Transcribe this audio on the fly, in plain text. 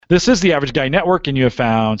This is the Average Guy Network, and you have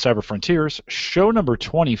found Cyber Frontiers, show number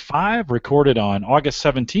 25, recorded on August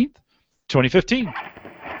 17th, 2015.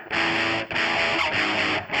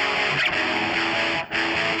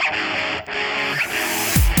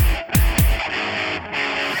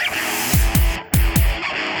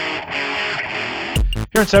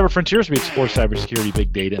 Here on Cyber Frontiers, we explore cybersecurity,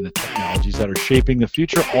 big data, and the technologies that are shaping the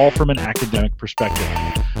future, all from an academic perspective.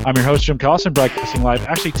 I'm your host, Jim Collison, broadcasting live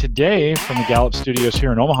actually today from the Gallup Studios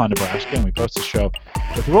here in Omaha, Nebraska, and we post the show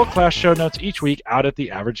with world-class show notes each week out at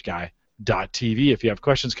theaverageguy.tv. If you have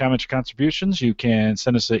questions, comments, or contributions, you can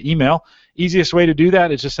send us an email. Easiest way to do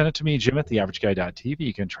that is just send it to me, Jim at theaverageguy.tv.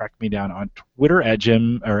 You can track me down on Twitter at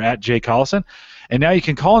Jim or at J Collison. And now you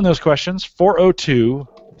can call in those questions,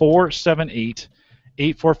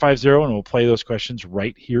 402-478-8450, and we'll play those questions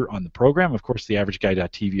right here on the program. Of course,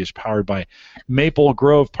 theaverageguy.tv is powered by Maple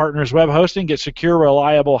Grove Partners Web Hosting. Get secure,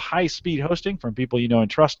 reliable, high-speed hosting from people you know and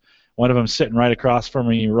trust. One of them sitting right across from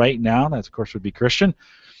me right now. That, of course, would be Christian.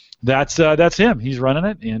 That's him. He's running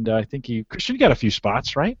it, and I think Christian, you got a few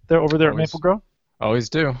spots, right? They're over there at Maple Grove? Always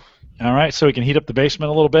do. All right, so we can heat up the basement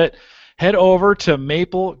a little bit. Head over to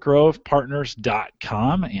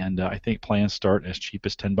maplegrovepartners.com, and I think plans start as cheap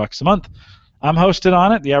as $10 a month. I'm hosted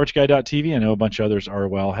on it, theaverageguy.tv. I know a bunch of others are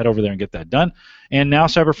well. Head over there and get that done. And now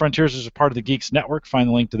Cyber Frontiers is a part of the Geeks Network. Find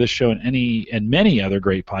the link to this show and many other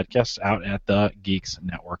great podcasts out at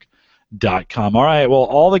thegeeksnetwork.com. All right, well,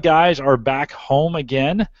 all the guys are back home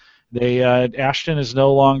again. Ashton is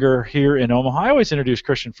no longer here in Omaha. I always introduce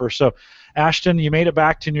Christian first. So, Ashton, you made it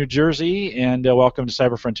back to New Jersey, and welcome to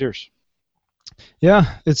Cyber Frontiers.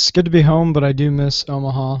 Yeah, it's good to be home, but I do miss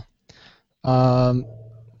Omaha.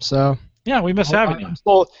 Yeah, we miss having you.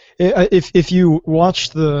 Well, if you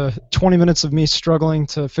watch the 20 minutes of me struggling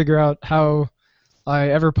to figure out how I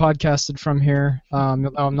ever podcasted from here,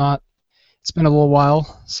 I'm not. It's been a little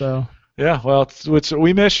while, so. Yeah, well,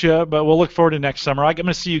 we miss you, but we'll look forward to next summer. I'm going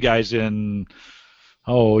to see you guys in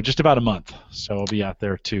just about a month, so we'll be out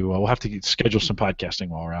there too. We'll have to schedule some podcasting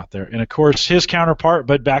while we're out there, and of course his counterpart,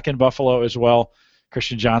 but back in Buffalo as well,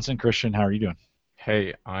 Christian Johnson. Christian, how are you doing?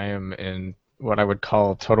 Hey, I am in what I would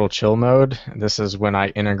call total chill mode. This is when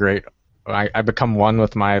I become one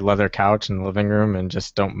with my leather couch in the living room and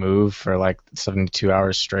just don't move for like 72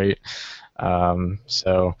 hours straight.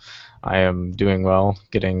 So I am doing well,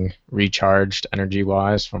 getting recharged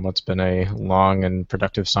energy-wise from what's been a long and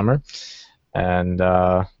productive summer, and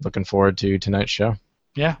looking forward to tonight's show.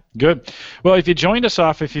 Yeah, good. Well, if you found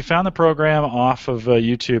the program off of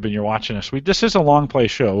YouTube and you're watching us, this is a long play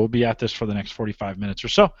show. We'll be at this for the next 45 minutes or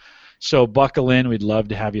so. So buckle in. We'd love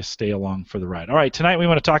to have you stay along for the ride. All right, tonight we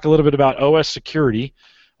want to talk a little bit about OS security.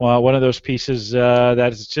 Well, one of those pieces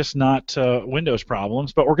that is just not Windows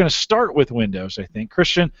problems, but we're going to start with Windows, I think.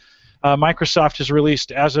 Christian, Microsoft has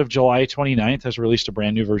released, as of July 29th, has released a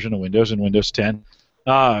brand new version of Windows, and Windows 10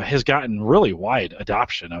 has gotten really wide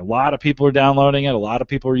adoption. A lot of people are downloading it. A lot of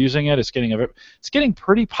people are using it. It's getting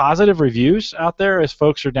pretty positive reviews out there as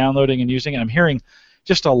folks are downloading and using it. I'm hearing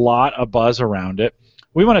just a lot of buzz around it.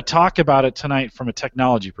 We want to talk about it tonight from a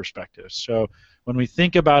technology perspective. So when we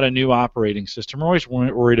think about a new operating system, we're always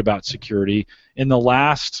worried about security. In the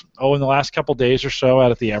last couple days or so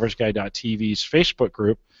out at the AverageGuy.tv's Facebook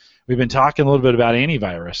group, we've been talking a little bit about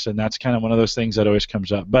antivirus, and that's kind of one of those things that always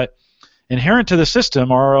comes up. But inherent to the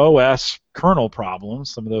system are OS kernel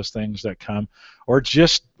problems, some of those things that come, or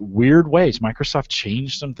just weird ways. Microsoft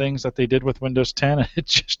changed some things that they did with Windows 10, and it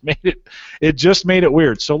just made it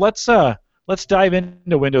weird. So let's dive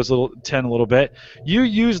into Windows 10 a little bit. You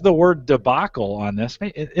used the word debacle on this.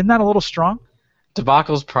 Isn't that a little strong?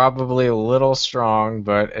 Debacle's probably a little strong,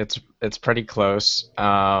 but it's pretty close.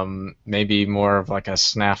 Maybe more of like a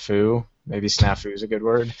snafu. Maybe snafu is a good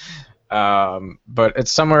word. But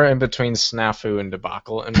it's somewhere in between snafu and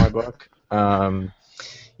debacle in my book. The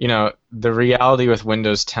reality with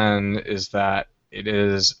Windows 10 is that it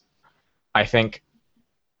is, I think,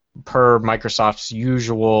 per Microsoft's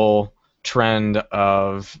usual trend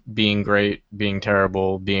of being great, being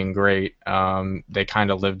terrible, being great, they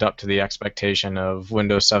kind of lived up to the expectation of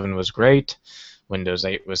Windows 7 was great, Windows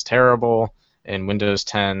 8 was terrible, and Windows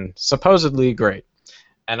 10 supposedly great.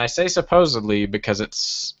 And I say supposedly because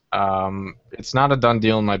it's not a done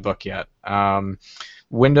deal in my book yet.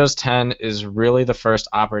 Windows 10 is really the first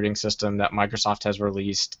operating system that Microsoft has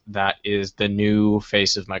released that is the new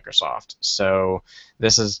face of Microsoft. So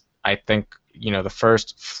this is, I think, the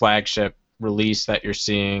first flagship release that you're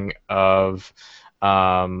seeing of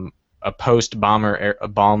a post-Balmer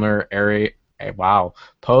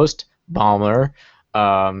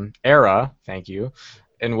era. Thank you.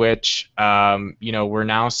 in which we're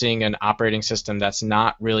now seeing an operating system that's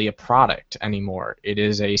not really a product anymore. It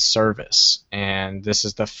is a service, and this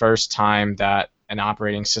is the first time that an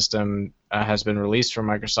operating system has been released from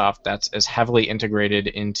Microsoft that's as heavily integrated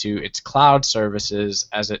into its cloud services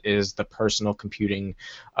as it is the personal computing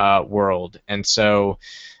world. And so,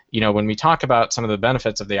 when we talk about some of the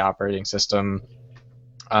benefits of the operating system,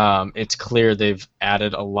 it's clear they've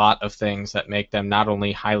added a lot of things that make them not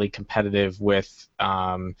only highly competitive with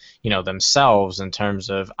themselves in terms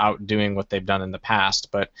of outdoing what they've done in the past,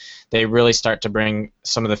 but they really start to bring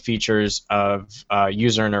some of the features of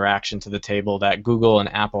user interaction to the table that Google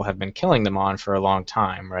and Apple have been killing them on for a long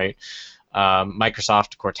time, right?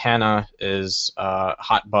 Microsoft Cortana is a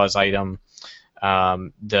hot buzz item.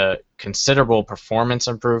 The considerable performance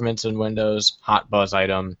improvements in Windows, hot buzz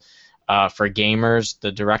item. For gamers,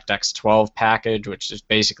 the DirectX 12 package, which is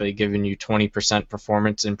basically giving you 20%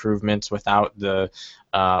 performance improvements without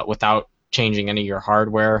changing any of your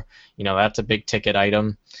hardware, that's a big ticket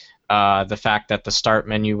item. The fact that the start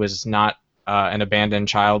menu was not an abandoned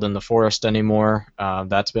child in the forest anymore,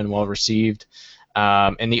 that's been well received.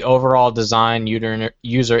 And the overall design, user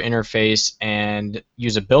interface, and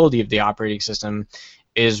usability of the operating system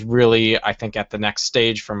is really, I think, at the next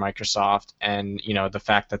stage for Microsoft, and the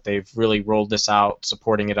fact that they've really rolled this out,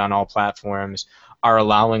 supporting it on all platforms, are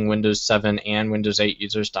allowing Windows 7 and Windows 8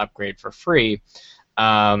 users to upgrade for free.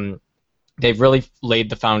 They've really laid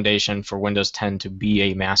the foundation for Windows 10 to be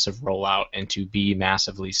a massive rollout and to be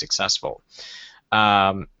massively successful.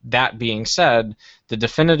 That being said, the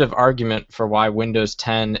definitive argument for why Windows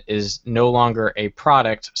 10 is no longer a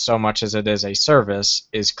product so much as it is a service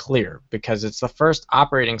is clear, because it's the first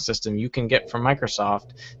operating system you can get from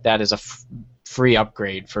Microsoft that is a free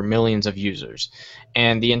upgrade for millions of users.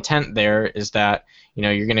 And the intent there is that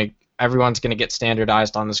everyone's going to get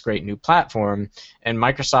standardized on this great new platform, and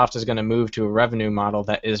Microsoft is going to move to a revenue model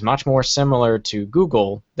that is much more similar to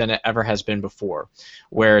Google than it ever has been before,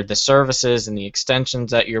 where the services and the extensions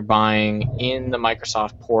that you're buying in the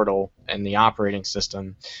Microsoft portal and the operating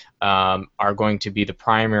system are going to be the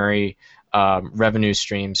primary revenue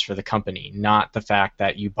streams for the company, not the fact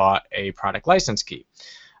that you bought a product license key.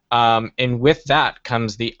 And with that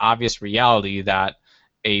comes the obvious reality that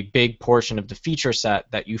a big portion of the feature set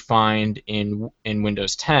that you find in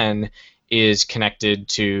Windows 10 is connected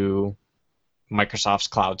to Microsoft's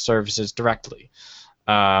cloud services directly.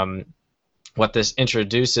 What this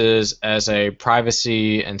introduces as a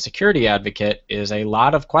privacy and security advocate is a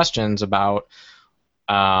lot of questions about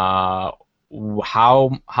how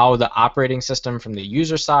the operating system from the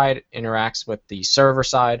user side interacts with the server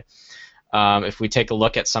side. If we take a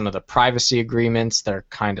look at some of the privacy agreements, they're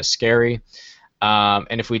kind of scary.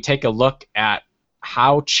 And if we take a look at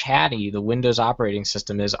how chatty the Windows operating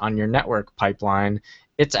system is on your network pipeline,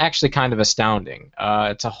 it's actually kind of astounding.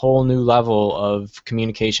 It's a whole new level of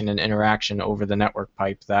communication and interaction over the network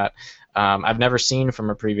pipe that I've never seen from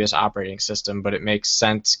a previous operating system, but it makes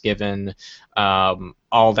sense given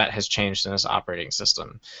all that has changed in this operating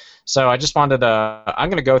system. So I just wanted to, I'm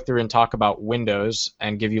going to go through and talk about Windows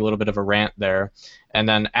and give you a little bit of a rant there. And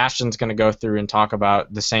then Ashton's going to go through and talk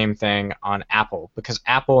about the same thing on Apple, because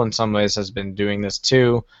Apple in some ways has been doing this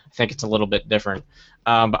too. I think it's a little bit different.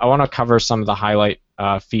 But I want to cover some of the highlight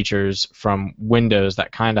features from Windows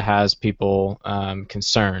that kind of has people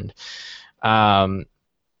concerned. The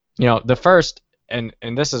first, and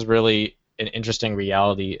this is really an interesting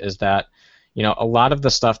reality, is that a lot of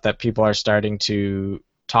the stuff that people are starting to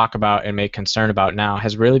talk about and make concern about now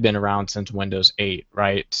has really been around since Windows 8,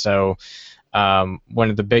 right? So one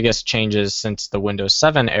of the biggest changes since the Windows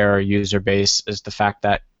 7 era user base is the fact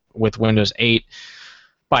that with Windows 8,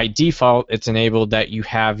 by default, it's enabled that you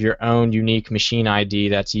have your own unique machine ID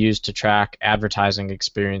that's used to track advertising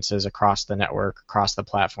experiences across the network, across the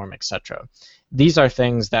platform, etc. These are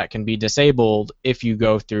things that can be disabled if you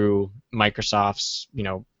go through Microsoft's,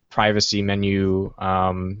 privacy menu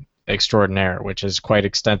extraordinaire, which is quite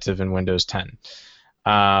extensive in Windows 10.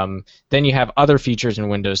 Then you have other features in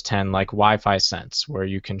Windows 10 like Wi-Fi Sense, where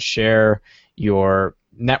you can share your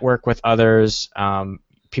network with others.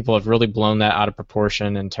 People have really blown that out of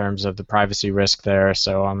proportion in terms of the privacy risk there,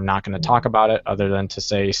 so I'm not going to talk about it other than to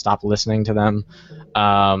say stop listening to them.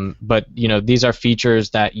 But these are features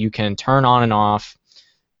that you can turn on and off.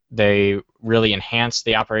 They really enhance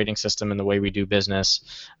the operating system and the way we do business,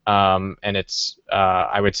 and it's,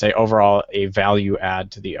 I would say, overall a value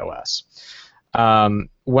add to the OS.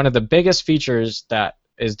 One of the biggest features that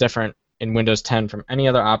is different in Windows 10 from any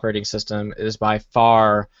other operating system is by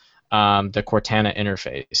far the Cortana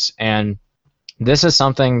interface, and this is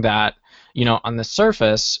something that on the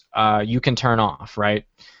surface, you can turn off, right?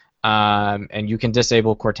 And you can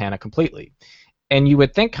disable Cortana completely. And you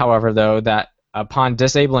would think, however, though, that upon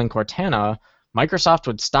disabling Cortana, Microsoft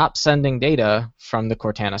would stop sending data from the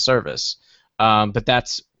Cortana service. But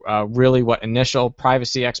that's really what initial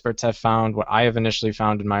privacy experts have found. What I have initially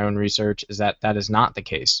found in my own research is that that is not the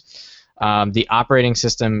case. The operating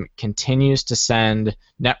system continues to send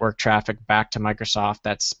network traffic back to Microsoft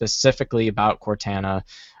that's specifically about Cortana.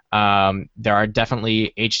 There are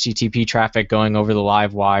definitely HTTP traffic going over the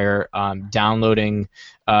live wire, downloading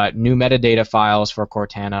new metadata files for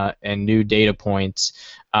Cortana and new data points,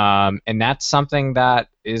 and that's something that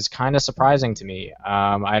is kind of surprising to me.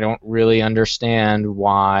 I don't really understand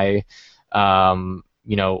why,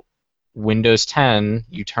 Windows 10,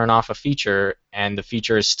 you turn off a feature and the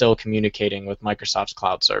feature is still communicating with Microsoft's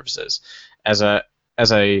cloud services. As a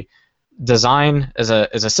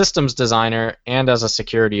systems designer and as a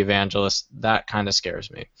security evangelist, that kind of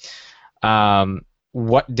scares me.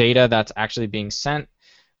 What data that's actually being sent,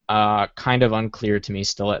 kind of unclear to me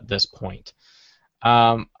still at this point.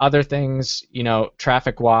 Other things,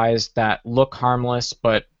 traffic-wise that look harmless,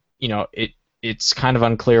 but it's kind of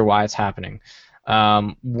unclear why it's happening.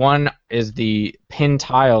 One is the pin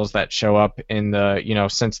tiles that show up in the,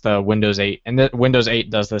 since the Windows 8, and the Windows 8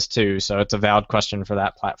 does this too, so it's a valid question for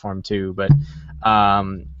that platform too, but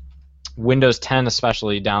Windows 10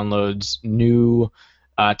 especially downloads new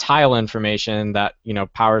tile information that,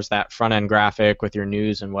 powers that front-end graphic with your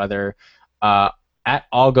news and weather. That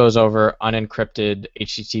all goes over unencrypted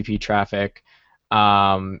HTTP traffic.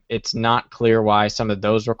 It's not clear why some of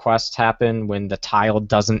those requests happen when the tile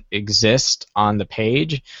doesn't exist on the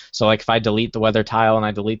page. So like if I delete the weather tile and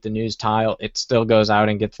I delete the news tile, it still goes out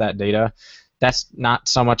and gets that data. That's not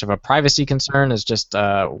so much of a privacy concern as just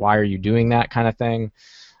why are you doing that kind of thing.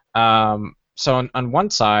 So on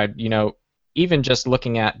one side, even just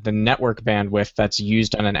looking at the network bandwidth that's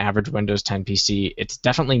used on an average Windows 10 PC, it's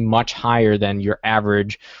definitely much higher than your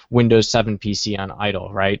average Windows 7 PC on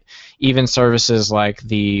idle, right? Even services like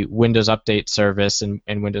the Windows Update service in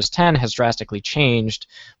Windows 10 has drastically changed,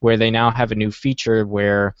 where they now have a new feature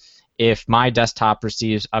where if my desktop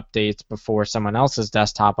receives updates before someone else's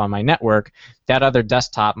desktop on my network, that other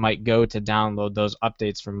desktop might go to download those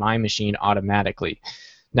updates from my machine automatically.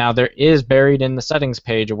 Now, there is buried in the settings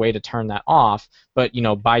page a way to turn that off, but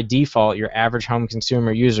by default, your average home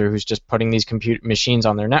consumer user who's just putting these machines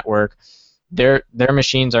on their network, their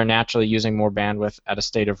machines are naturally using more bandwidth at a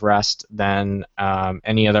state of rest than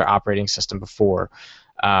any other operating system before.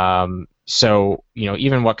 So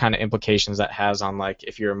even what kind of implications that has on, like,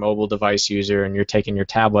 if you're a mobile device user and you're taking your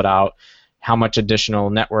tablet out, how much additional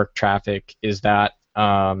network traffic is that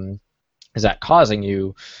causing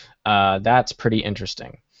you? That's pretty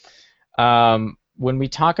interesting. When we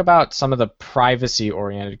talk about some of the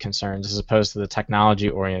privacy-oriented concerns as opposed to the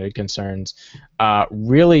technology-oriented concerns,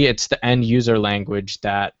 really it's the end-user language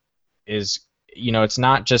that is, it's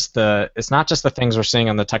not just the things we're seeing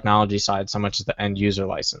on the technology side so much as the end-user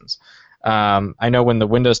license. I know when the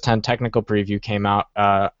Windows 10 technical preview came out,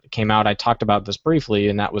 I talked about this briefly,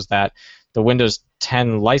 and that was that the Windows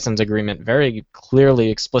 10 license agreement very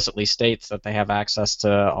clearly, explicitly states that they have access to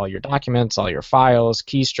all your documents, all your files,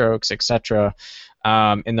 keystrokes, etc.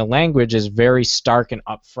 And the language is very stark and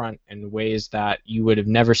upfront in ways that you would have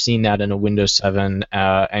never seen that in a Windows 7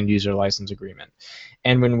 end-user license agreement.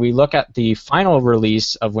 And when we look at the final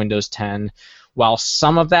release of Windows 10, while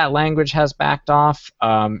some of that language has backed off,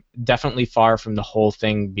 definitely far from the whole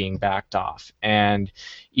thing being backed off. And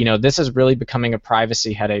this is really becoming a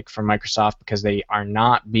privacy headache for Microsoft because they are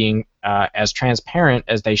not being as transparent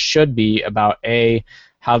as they should be about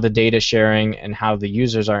how the data sharing and how the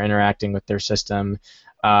users are interacting with their system,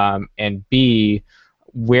 and B,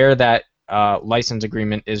 where that license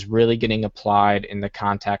agreement is really getting applied in the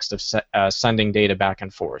context of sending data back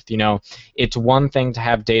and forth. It's one thing to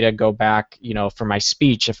have data go back, for my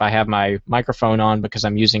speech, if I have my microphone on because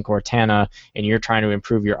I'm using Cortana and you're trying to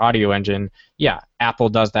improve your audio engine, yeah, Apple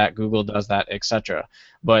does that, Google does that, etc.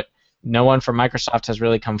 But no one from Microsoft has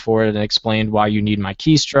really come forward and explained why you need my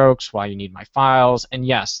keystrokes, why you need my files, and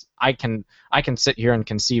yes, I can sit here and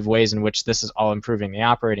conceive ways in which this is all improving the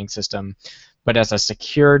operating system. But as a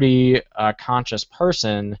security conscious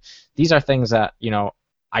person, these are things that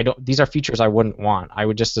these are features I wouldn't want. I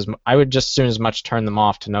would just soon as much turn them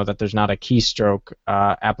off to know that there's not a keystroke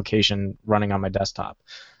application running on my desktop.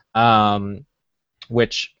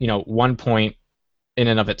 Which one point in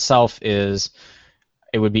and of itself is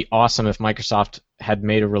it would be awesome if Microsoft had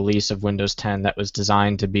made a release of Windows 10 that was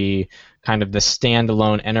designed to be kind of the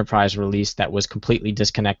standalone enterprise release that was completely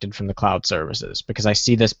disconnected from the cloud services, because I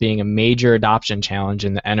see this being a major adoption challenge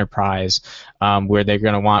in the enterprise, where they're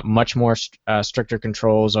going to want much more stricter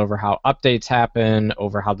controls over how updates happen,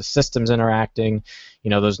 over how the system's interacting.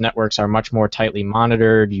 Those networks are much more tightly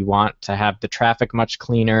monitored. You want to have the traffic much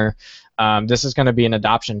cleaner. This is going to be an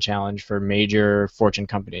adoption challenge for major Fortune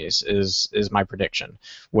companies, is my prediction.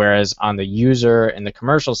 Whereas on the user and the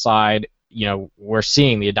commercial side, we're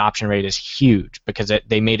seeing the adoption rate is huge, because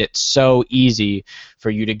they made it so easy for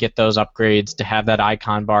you to get those upgrades, to have that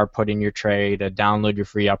icon bar put in your tray, to download your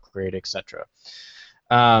free upgrade, etc.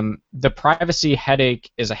 The privacy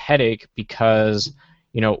headache is a headache because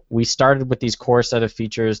we started with these core set of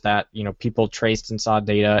features that people traced and saw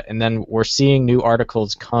data, and then we're seeing new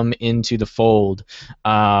articles come into the fold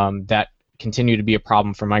that continue to be a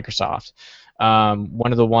problem for Microsoft.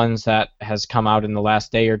 One of the ones that has come out in the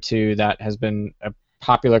last day or two that has been a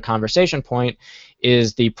popular conversation point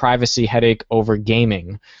is the privacy headache over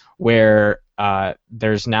gaming, where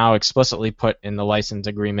there's now explicitly put in the license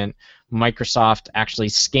agreement, Microsoft actually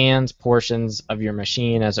scans portions of your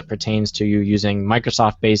machine as it pertains to you using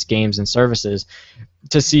Microsoft-based games and services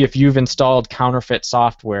to see if you've installed counterfeit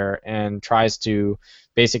software, and tries to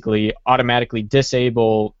basically automatically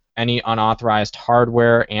disable any unauthorized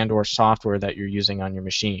hardware and or software that you're using on your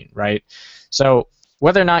machine, right? So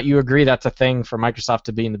whether or not you agree that's a thing for Microsoft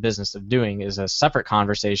to be in the business of doing is a separate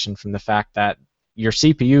conversation from the fact that your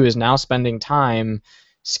CPU is now spending time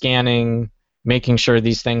scanning, making sure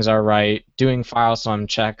these things are right, doing file sum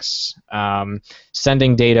checks,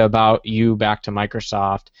 sending data about you back to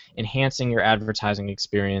Microsoft, enhancing your advertising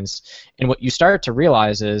experience. And what you start to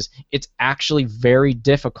realize is it's actually very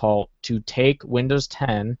difficult to take Windows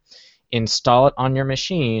 10, install it on your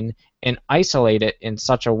machine, and isolate it in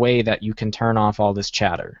such a way that you can turn off all this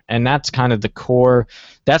chatter. And that's kind of the core,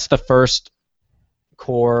 that's the first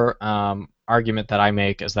core argument that I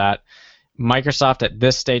make, is that Microsoft at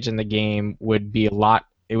this stage in the game would be a lot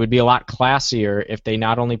classier if they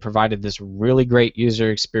not only provided this really great user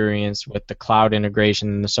experience with the cloud integration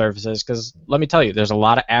and the services, because let me tell you, there's a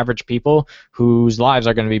lot of average people whose lives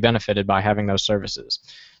are going to be benefited by having those services.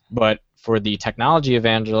 But for the technology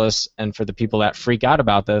evangelists and for the people that freak out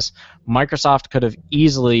about this, Microsoft could have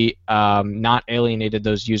easily not alienated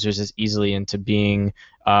those users as easily into being,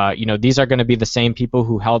 these are going to be the same people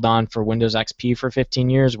who held on for Windows XP for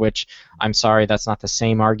 15 years, which I'm sorry, that's not the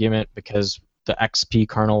same argument, because the XP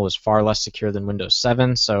kernel was far less secure than Windows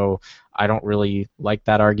 7, so I don't really like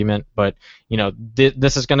that argument. But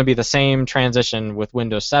this is going to be the same transition with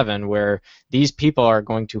Windows 7, where these people are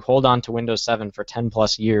going to hold on to Windows 7 for 10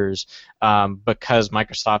 plus years because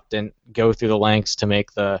Microsoft didn't go through the lengths to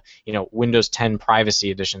make the Windows 10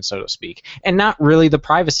 Privacy Edition, so to speak, and not really the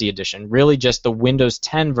Privacy Edition, really just the Windows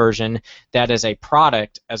 10 version that is a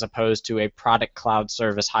product as opposed to a product cloud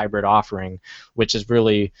service hybrid offering, which is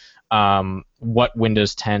really what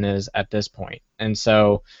Windows 10 is at this point. And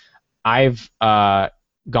so I've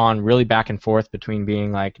gone really back and forth between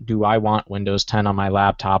being like, do I want Windows 10 on my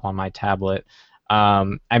laptop, on my tablet?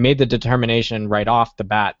 I made the determination right off the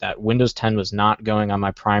bat that Windows 10 was not going on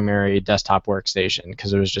my primary desktop workstation,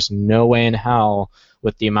 because there was just no way in hell,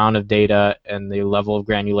 with the amount of data and the level of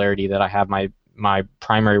granularity that I have my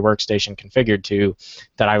primary workstation configured to,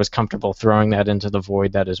 that I was comfortable throwing that into the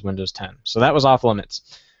void that is Windows 10. So that was off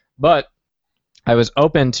limits. But I was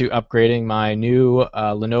open to upgrading my new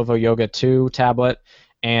Lenovo Yoga 2 tablet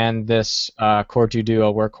and this Core 2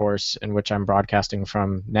 Duo workhorse, in which I'm broadcasting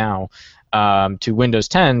from now, to Windows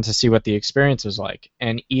 10 to see what the experience was like.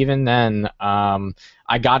 And even then,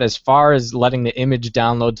 I got as far as letting the image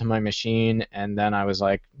download to my machine, and then I was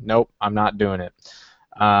like, nope, I'm not doing it.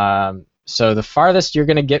 So the farthest you're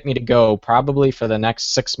going to get me to go, probably for the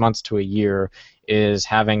next 6 months to a year, is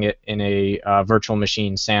having it in a virtual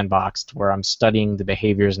machine sandboxed, where I'm studying the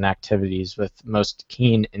behaviors and activities with most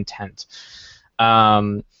keen intent.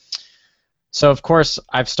 So of course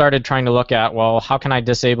I've started trying to look at, well, how can I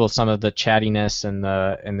disable some of the chattiness and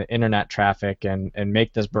the internet traffic and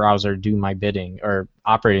make this browser do my bidding, or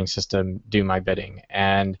operating system do my bidding?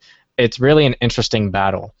 And it's really an interesting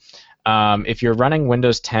battle. If you're running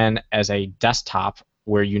Windows 10 as a desktop,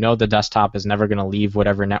 where the desktop is never going to leave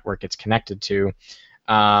whatever network it's connected to,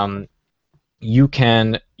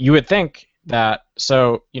 you would think that,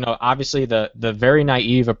 so obviously the very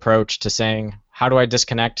naive approach to saying, how do I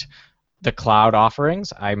disconnect the cloud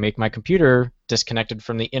offerings? I make my computer disconnected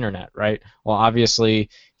from the internet, right? Well, obviously, if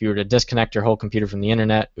you were to disconnect your whole computer from the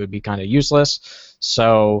internet, it would be kind of useless.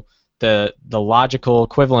 So the logical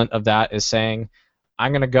equivalent of that is saying,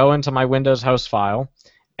 I'm going to go into my Windows host file,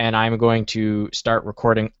 and I'm going to start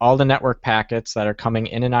recording all the network packets that are coming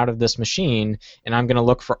in and out of this machine, and I'm going to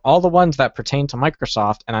look for all the ones that pertain to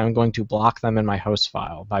Microsoft, and I'm going to block them in my host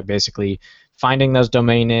file by basically finding those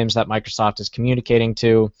domain names that Microsoft is communicating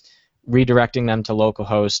to, redirecting them to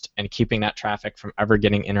localhost, and keeping that traffic from ever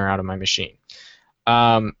getting in or out of my machine.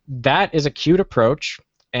 That is a cute approach,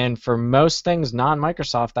 and for most things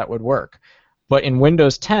non-Microsoft that would work. But in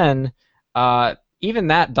Windows 10, even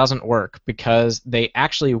that doesn't work because they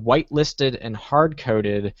actually whitelisted and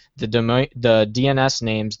hard-coded the DNS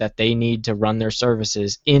names that they need to run their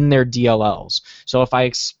services in their DLLs. So if I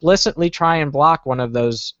explicitly try and block one of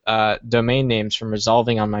those domain names from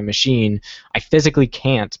resolving on my machine, I physically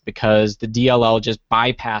can't because the DLL just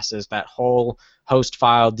bypasses that whole host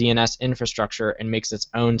file DNS infrastructure and makes its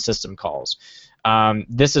own system calls.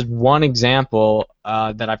 This is one example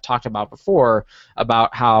that I've talked about before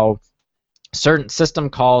about how certain system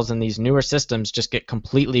calls in these newer systems just get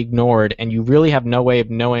completely ignored, and you really have no way of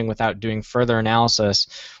knowing without doing further analysis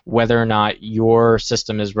whether or not your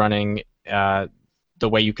system is running the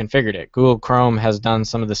way you configured it. Google Chrome has done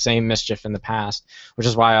some of the same mischief in the past, which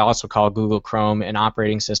is why I also call Google Chrome an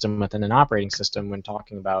operating system within an operating system when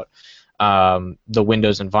talking about the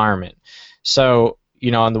Windows environment. So,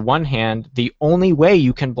 on the one hand, the only way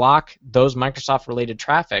you can block those Microsoft-related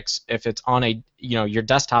traffics if it's on your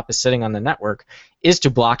desktop is sitting on the network, is to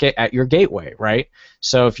block it at your gateway, right?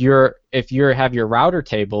 So if you have your router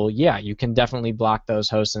table, yeah, you can definitely block those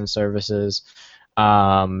hosts and services,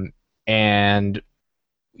 and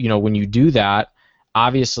when you do that,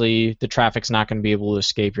 obviously the traffic's not going to be able to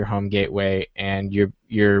escape your home gateway, and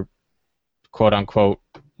you're quote unquote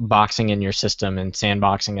boxing in your system and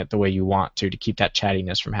sandboxing it the way you want to keep that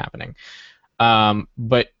chattiness from happening.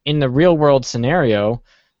 But in the real world scenario,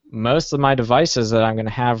 most of my devices that I'm going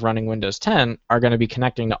to have running Windows 10 are going to be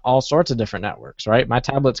connecting to all sorts of different networks, right? My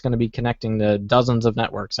tablet's going to be connecting to dozens of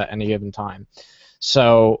networks at any given time.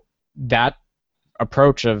 So that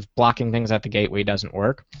approach of blocking things at the gateway doesn't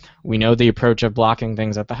work. We know the approach of blocking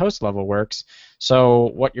things at the host level works. So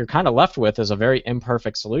what you're kind of left with is a very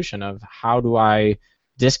imperfect solution of how do I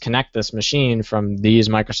disconnect this machine from these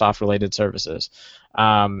Microsoft-related services.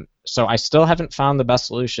 So I still haven't found the best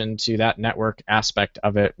solution to that network aspect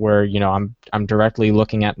of it, where I'm directly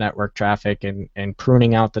looking at network traffic and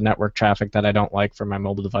pruning out the network traffic that I don't like for my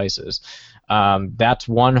mobile devices. That's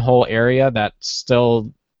one whole area that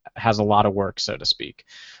still has a lot of work, so to speak.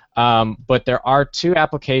 But there are two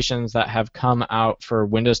applications that have come out for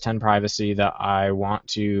Windows 10 privacy that I want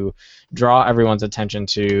to draw everyone's attention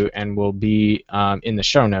to and will be in the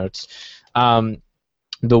show notes.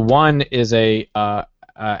 The one is a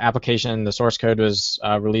application. The source code was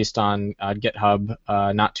released on GitHub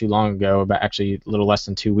not too long ago, but actually a little less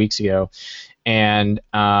than 2 weeks ago, and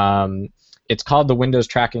it's called the Windows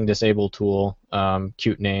Tracking Disable Tool.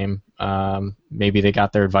 Cute name. Maybe they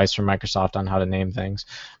got their advice from Microsoft on how to name things.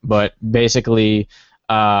 But basically,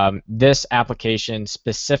 this application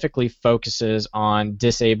specifically focuses on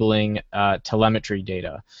disabling telemetry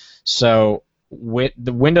data. So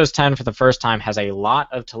the Windows 10 for the first time has a lot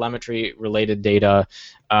of telemetry-related data,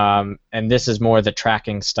 and this is more the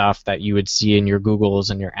tracking stuff that you would see in your Googles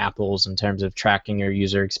and your Apples in terms of tracking your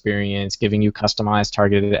user experience, giving you customized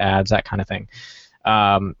targeted ads, that kind of thing.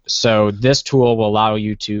 So this tool will allow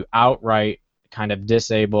you to outright kind of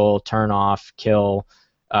disable, turn off, kill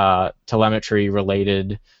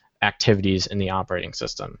telemetry-related activities in the operating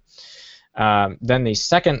system. Then the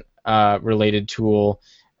second related tool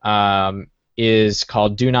is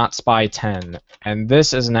called Do Not Spy 10, and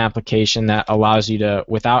this is an application that allows you to,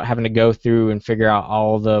 without having to go through and figure out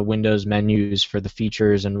all the Windows menus for the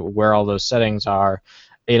features and where all those settings are,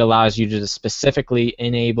 it allows you to specifically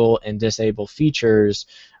enable and disable features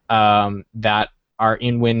that are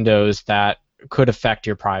in Windows that could affect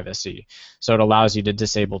your privacy. So it allows you to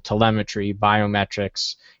disable telemetry,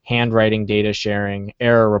 biometrics, handwriting data sharing,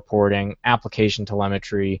 error reporting, application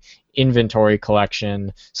telemetry, inventory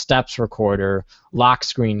collection, steps recorder, lock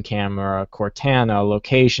screen camera, Cortana,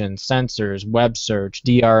 location, sensors, web search,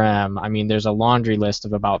 DRM. I mean, there's a laundry list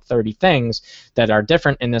of about 30 things that are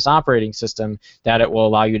different in this operating system that it will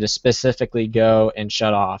allow you to specifically go and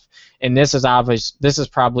shut off. And this is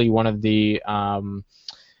probably one of the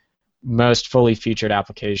most fully featured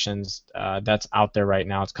applications that's out there right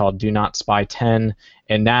now. It's called Do Not Spy 10,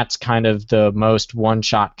 and that's kind of the most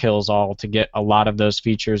one-shot kills all to get a lot of those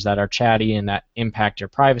features that are chatty and that impact your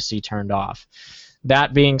privacy turned off.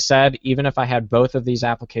 That being said, even if I had both of these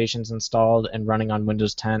applications installed and running on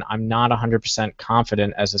Windows 10, I'm not 100%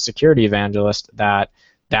 confident as a security evangelist that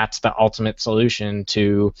that's the ultimate solution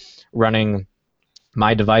to running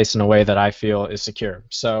my device in a way that I feel is secure.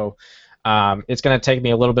 So it's going to take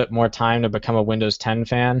me a little bit more time to become a Windows 10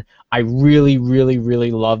 fan. I really, really,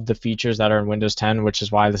 really love the features that are in Windows 10, which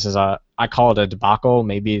is why this is I call it a debacle.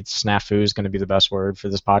 Maybe it's snafu is going to be the best word for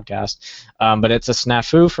this podcast. But it's a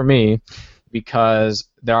snafu for me because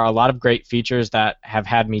there are a lot of great features that have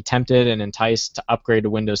had me tempted and enticed to upgrade to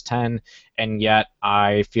Windows 10, and yet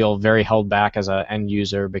I feel very held back as an end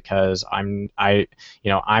user because I'm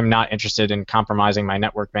not interested in compromising my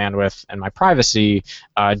network bandwidth and my privacy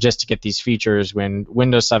just to get these features when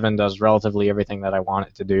Windows 7 does relatively everything that I want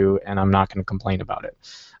it to do, and I'm not going to complain about it.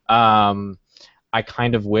 I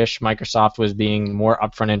kind of wish Microsoft was being more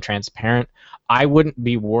upfront and transparent. I wouldn't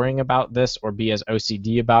be worrying about this or be as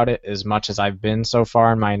OCD about it as much as I've been so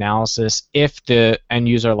far in my analysis if the end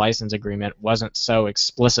user license agreement wasn't so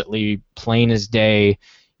explicitly plain as day.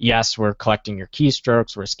 Yes, we're collecting your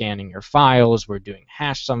keystrokes, we're scanning your files, we're doing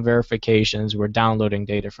hash sum verifications, we're downloading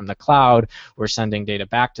data from the cloud, we're sending data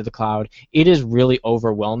back to the cloud. It is really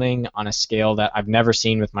overwhelming on a scale that I've never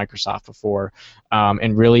seen with Microsoft before.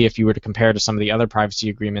 And really, if you were to compare to some of the other privacy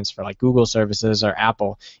agreements for like Google services or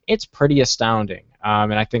Apple, it's pretty astounding.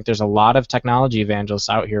 And I think there's a lot of technology evangelists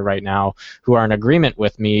out here right now who are in agreement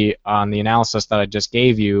with me on the analysis that I just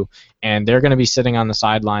gave you, and they're going to be sitting on the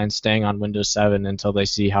sidelines staying on Windows 7 until they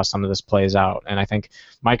see how some of this plays out. And I think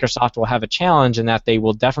Microsoft will have a challenge in that they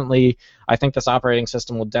will definitely, I think this operating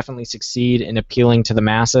system will definitely succeed in appealing to the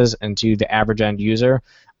masses and to the average end user.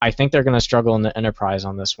 I think they're going to struggle in the enterprise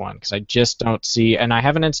on this one because I just don't see, and I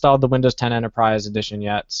haven't installed the Windows 10 Enterprise Edition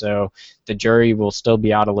yet, so the jury will still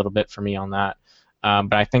be out a little bit for me on that.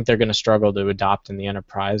 But I think they're going to struggle to adopt in the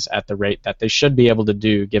enterprise at the rate that they should be able to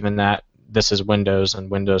do, given that this is Windows and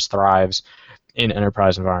Windows thrives in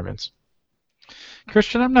enterprise environments.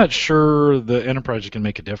 Christian, I'm not sure the enterprise can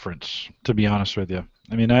make a difference, to be honest with you.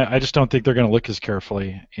 I mean, I just don't think they're going to look as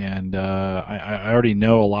carefully, and I already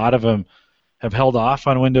know a lot of them have held off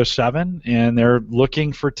on Windows 7, and they're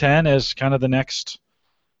looking for 10 as kind of the next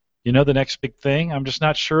big thing. I'm just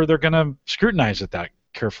not sure they're going to scrutinize it that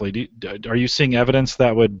carefully. Are you seeing evidence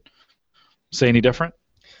that would say any different?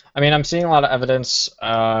 I mean, I'm seeing a lot of evidence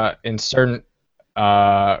in certain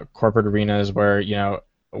corporate arenas where,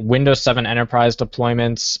 Windows 7 Enterprise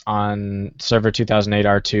deployments on Server 2008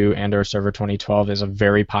 R2 and or Server 2012 is a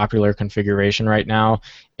very popular configuration right now.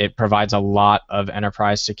 It provides a lot of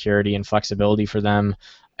enterprise security and flexibility for them,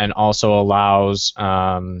 and also allows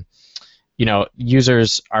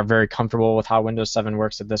users are very comfortable with how Windows 7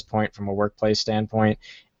 works at this point from a workplace standpoint,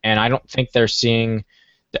 and I don't think they're seeing.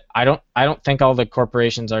 I don't think all the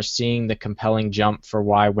corporations are seeing the compelling jump for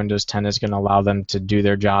why Windows 10 is going to allow them to do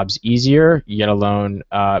their jobs easier, yet alone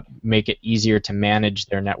make it easier to manage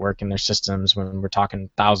their network and their systems when we're talking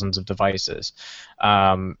thousands of devices.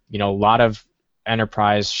 A lot of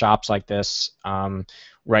enterprise shops like this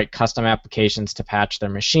write custom applications to patch their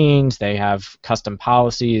machines. They have custom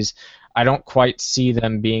policies. I don't quite see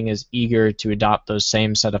them being as eager to adopt those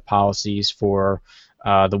same set of policies for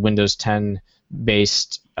the Windows 10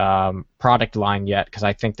 based product line yet, because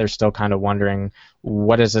I think they're still kind of wondering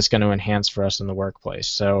what is this going to enhance for us in the workplace.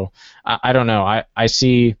 So I don't know. I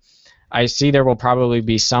see there will probably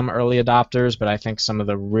be some early adopters, but I think some of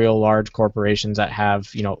the real large corporations that have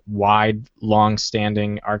wide,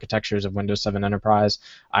 long-standing architectures of Windows 7 Enterprise,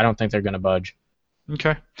 I don't think they're going to budge.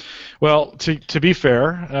 Okay. Well, to be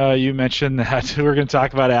fair, you mentioned that we're going to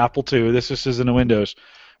talk about Apple too. This just isn't a Windows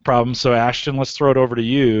problem. So Ashton, let's throw it over to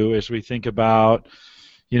you as we think about,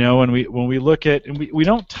 when we look at, and we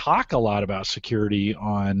don't talk a lot about security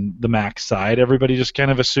on the Mac side. Everybody just kind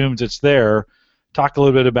of assumes it's there. Talk a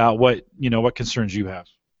little bit about what concerns you have.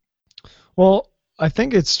 Well, I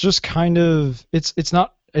think it's just kind of it's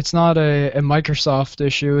not a Microsoft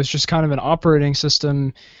issue. It's just kind of an operating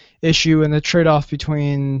system issue, and the trade-off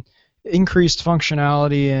between increased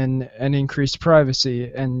functionality and increased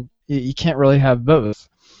privacy, and you can't really have both.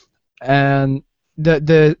 And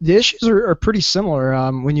the issues are pretty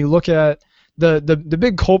similar. When you look at the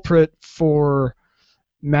big culprit for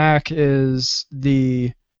Mac is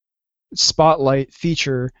the Spotlight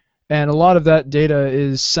feature, and a lot of that data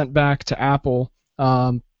is sent back to Apple.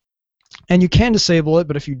 And you can disable it,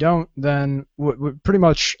 but if you don't, then pretty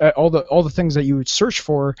much all the things that you would search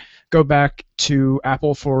for go back to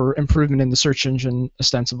Apple for improvement in the search engine.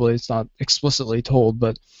 Ostensibly, it's not explicitly told,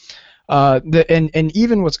 but and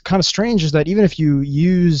even what's kind of strange is that even if you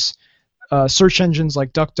use search engines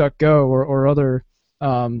like DuckDuckGo or other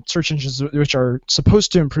search engines which are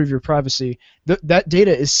supposed to improve your privacy, that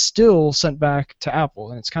data is still sent back to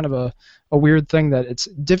Apple, and it's kind of a weird thing that it's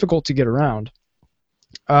difficult to get around.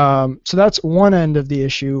 So that's one end of the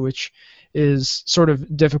issue, which is sort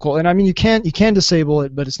of difficult. And I mean, you can disable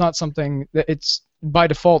it, but it's not something that it's by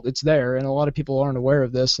default it's there, and a lot of people aren't aware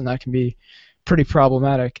of this, and that can be pretty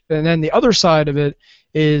problematic. And then the other side of it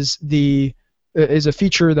is a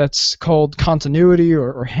feature that's called continuity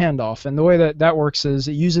or handoff. And the way that works is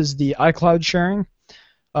it uses the iCloud sharing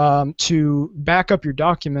to back up your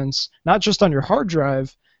documents, not just on your hard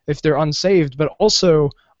drive if they're unsaved, but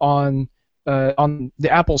also on the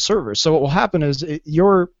Apple server. So what will happen is if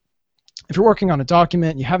you're working on a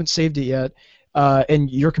document and you haven't saved it yet, and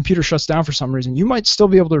your computer shuts down for some reason, you might still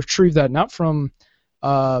be able to retrieve that not from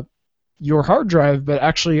your hard drive, but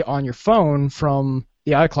actually on your phone from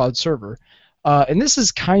the iCloud server. And this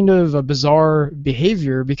is kind of a bizarre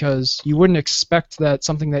behavior because you wouldn't expect that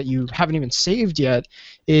something that you haven't even saved yet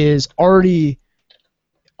is already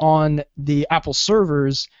on the Apple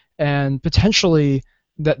servers, and potentially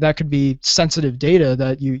that could be sensitive data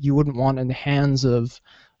that you wouldn't want in the hands of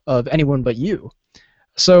anyone but you.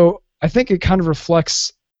 So I think it kind of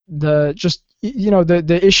reflects the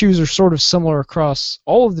issues are sort of similar across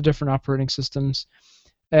all of the different operating systems.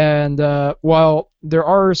 And while there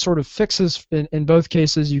are sort of fixes in both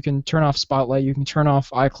cases, you can turn off Spotlight, you can turn off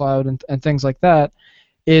iCloud and things like that.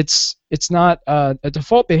 It's not a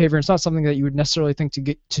default behavior. It's not something that you would necessarily think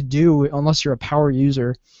to do unless you're a power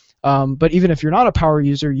user. But even if you're not a power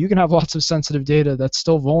user, you can have lots of sensitive data that's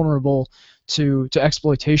still vulnerable to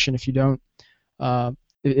exploitation if you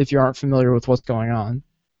aren't familiar with what's going on.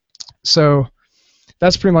 So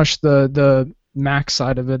that's pretty much the Mac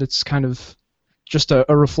side of it. It's kind of just a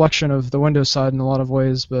reflection of the Windows side in a lot of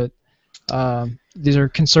ways, but these are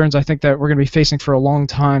concerns I think that we're going to be facing for a long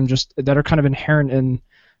time, just that are kind of inherent in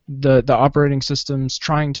the operating systems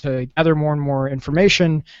trying to gather more and more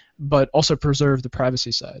information, but also preserve the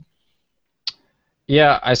privacy side.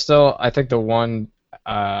 Yeah, I think the one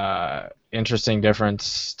interesting difference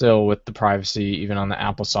still with the privacy, even on the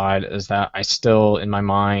Apple side, is that I still, in my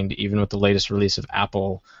mind, even with the latest release of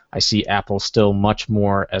Apple, I see Apple still much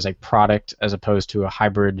more as a product as opposed to a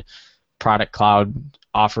hybrid product cloud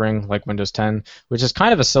offering like Windows 10, which is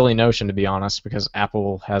kind of a silly notion, to be honest, because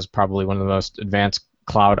Apple has probably one of the most advanced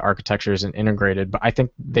cloud architectures and integrated, but I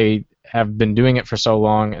think they have been doing it for so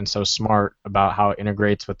long and so smart about how it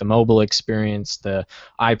integrates with the mobile experience, the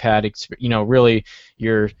iPad experience, really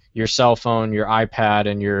your cell phone, your iPad,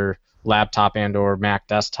 and your laptop and or Mac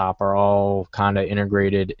desktop are all kind of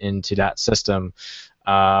integrated into that system.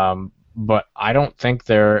 But I don't think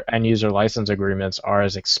their end-user license agreements are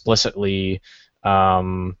as explicitly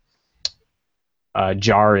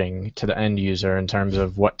jarring to the end user in terms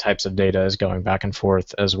of what types of data is going back and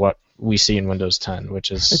forth as what we see in Windows 10,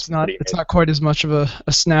 which is it's not quite as much of a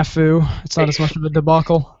snafu. It's not as much of a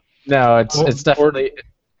debacle. No, it's definitely.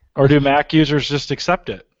 Or do Mac users just accept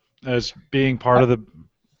it as being part of the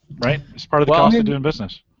right? It's part of the cost of doing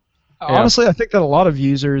business. Honestly, I think that a lot of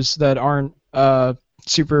users that aren't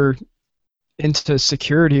super into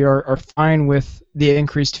security are fine with the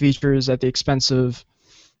increased features at the expense of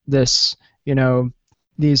this.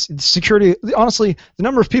 These security. Honestly, the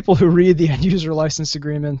number of people who read the end user license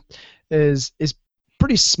agreement is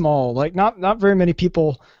pretty small. Like not very many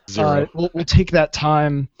people will take that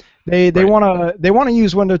time. They want to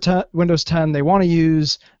use Windows 10. They want to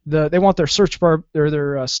use they want their search bar or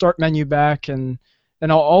their start menu back and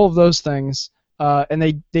all of those things. And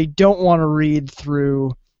they don't want to read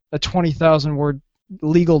through a 20,000 word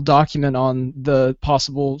legal document on the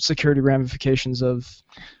possible security ramifications of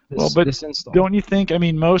this install. Don't you think? I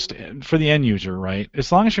mean, most for the end user, right?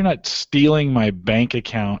 As long as you're not stealing my bank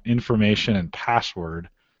account information and password,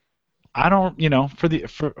 I don't,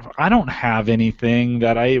 I don't have anything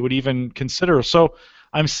that I would even consider. So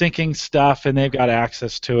I'm syncing stuff, and they've got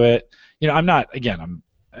access to it. I'm not. Again,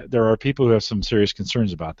 there are people who have some serious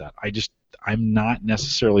concerns about that. I'm not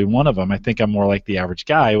necessarily one of them. I think I'm more like the average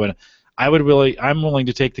guy. When I'm willing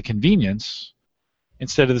to take the convenience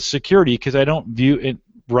instead of the security, because I don't view it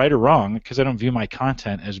right or wrong, because I don't view my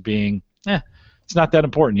content as being, it's not that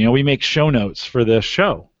important. We make show notes for the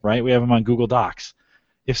show, right? We have them on Google Docs.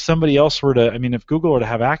 If somebody else were to, if Google were to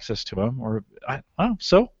have access to them, or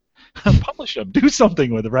publish them, do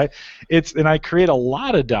something with it, right? And I create a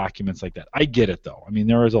lot of documents like that. I get it though.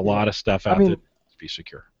 There is a lot of stuff out there to be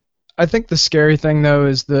secure. I think the scary thing though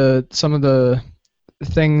is some of the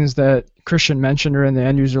things that Christian mentioned are in the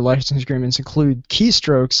end user license agreements include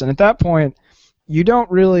keystrokes, and at that point, you don't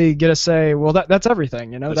really get to say, well, that's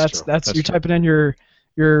everything. That's you type it in your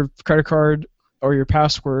credit card or your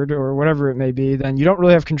password or whatever it may be. Then you don't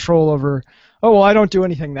really have control over. Oh well, I don't do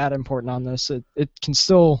anything that important on this. It can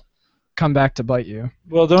still come back to bite you.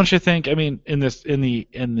 Well, don't you think? In the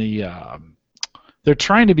they're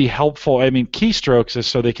trying to be helpful. I mean, keystrokes is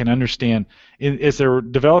so they can understand, as they're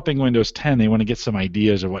developing Windows 10, they want to get some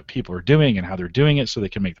ideas of what people are doing and how they're doing it so they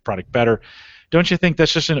can make the product better. Don't you think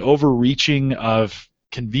that's just an overreaching of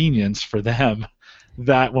convenience for them,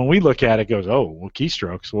 that when we look at it goes, oh, well,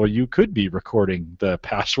 keystrokes, well, you could be recording the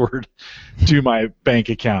password to my bank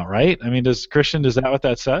account, right? I mean, Christian, is that what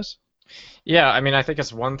that says? Yeah, I mean, I think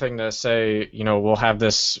it's one thing to say, we'll have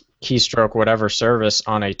this keystroke whatever service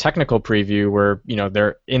on a technical preview where,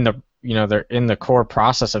 they're in the core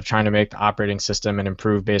process of trying to make the operating system and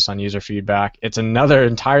improve based on user feedback. It's another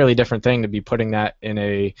entirely different thing to be putting that in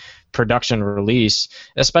a production release,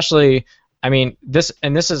 especially. I mean, this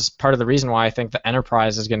is part of the reason why I think the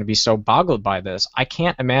enterprise is going to be so boggled by this. I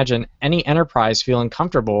can't imagine any enterprise feeling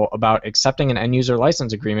comfortable about accepting an end-user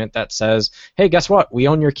license agreement that says, hey, guess what? We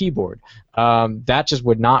own your keyboard. That just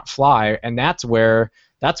would not fly, and that's where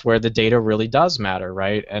the data really does matter,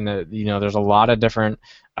 right? And there's a lot of different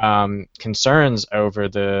concerns over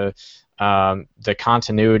the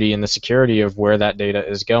continuity and the security of where that data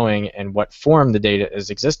is going and what form the data is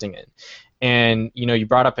existing in. And you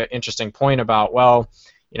brought up an interesting point about, well,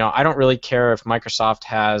 I don't really care if Microsoft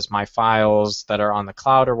has my files that are on the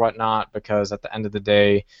cloud or whatnot, because at the end of the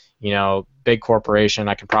day, big corporation,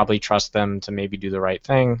 I can probably trust them to maybe do the right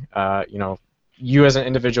thing. You as an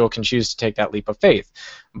individual can choose to take that leap of faith.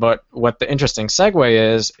 But what the interesting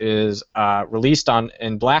segue is released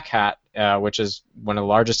in Black Hat, which is one of the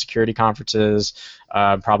largest security conferences,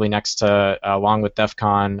 probably next to, along with DEF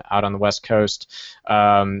CON out on the West Coast.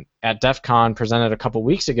 At DEF CON, presented a couple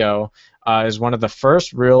weeks ago, is one of the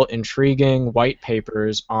first real intriguing white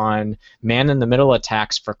papers on man-in-the-middle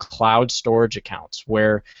attacks for cloud storage accounts,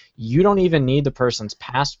 where you don't even need the person's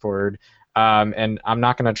password. And I'm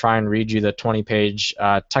not going to try and read you the 20-page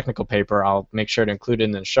technical paper. I'll make sure to include it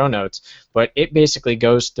in the show notes. But it basically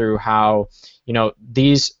goes through how,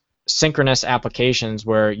 these synchronous applications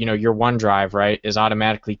where, your OneDrive, right, is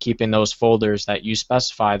automatically keeping those folders that you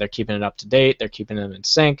specify. They're keeping it up to date. They're keeping them in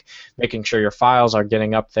sync, making sure your files are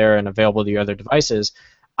getting up there and available to your other devices.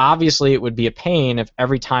 Obviously, it would be a pain if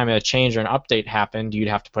every time a change or an update happened, you'd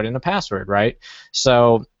have to put in a password, right?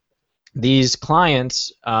 So these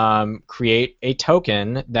clients create a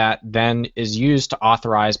token that then is used to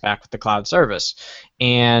authorize back with the cloud service.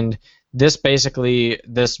 And this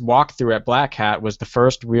walkthrough at Black Hat was the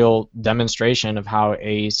first real demonstration of how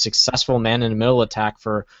a successful man-in-the-middle attack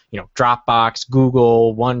for Dropbox,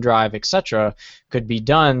 Google, OneDrive, etc. could be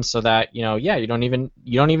done, so that you don't even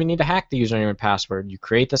need to hack the username and password. You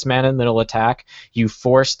create this man-in-the-middle attack, you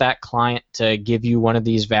force that client to give you one of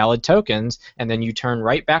these valid tokens, and then you turn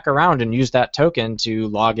right back around and use that token to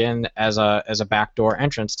log in as a backdoor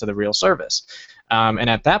entrance to the real service. And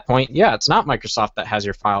at that point, it's not Microsoft that has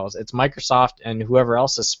your files. It's Microsoft and whoever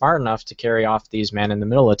else is smart enough to carry off these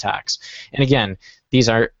man-in-the-middle attacks. And again, these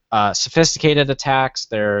are sophisticated attacks.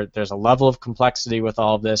 There's a level of complexity with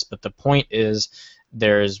all of this, but the point is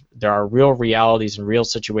there are real realities and real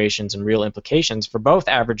situations and real implications for both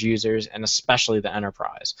average users and especially the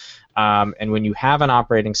enterprise. And when you have an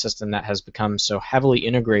operating system that has become so heavily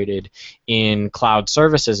integrated in cloud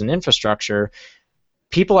services and infrastructure,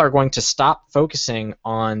 people are going to stop focusing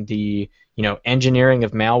on the engineering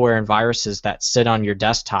of malware and viruses that sit on your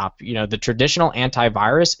desktop. The traditional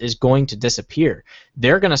antivirus is going to disappear.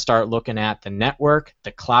 They're going to start looking at the network,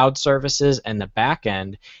 the cloud services, and the back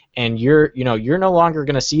end, and you're no longer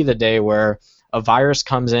going to see the day where a virus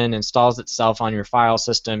comes in, installs itself on your file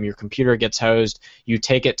system, your computer gets hosed, you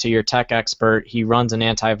take it to your tech expert, he runs an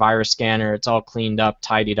antivirus scanner, it's all cleaned up,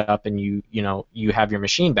 tidied up, and you have your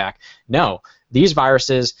machine back. No, these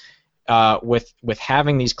viruses, with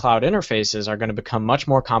having these cloud interfaces, are going to become much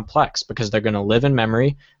more complex because they're going to live in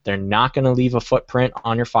memory, they're not going to leave a footprint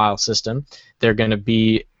on your file system, they're going to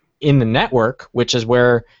be in the network, which is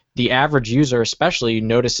where the average user especially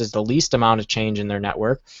notices the least amount of change in their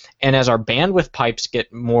network. And as our bandwidth pipes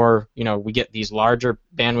get more, we get these larger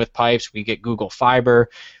bandwidth pipes, we get Google Fiber,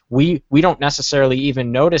 we don't necessarily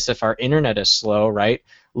even notice if our internet is slow, right?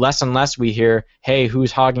 Less and less we hear, hey,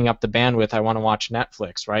 who's hogging up the bandwidth? I want to watch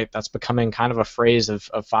Netflix, right? That's becoming kind of a phrase of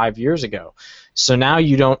 5 years ago. So now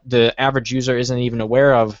the average user isn't even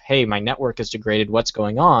aware of, hey, my network is degraded, what's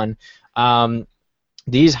going on?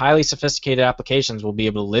 These highly sophisticated applications will be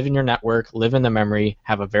able to live in your network, live in the memory,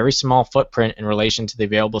 have a very small footprint in relation to the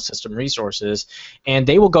available system resources, and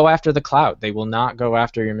they will go after the cloud. They will not go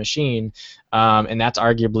after your machine, and that's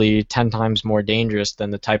arguably 10 times more dangerous than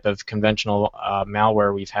the type of conventional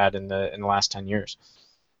malware we've had in the last 10 years.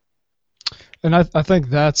 And I think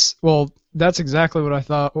that's exactly what I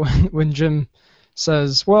thought when Jim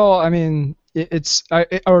says, well, I mean,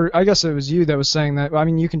 or I guess it was you that was saying that. I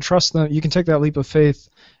mean, you can trust them. You can take that leap of faith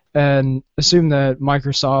and assume that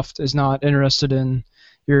Microsoft is not interested in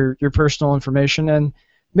your personal information, and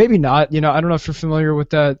maybe not. I don't know if you're familiar with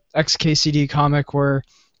that XKCD comic where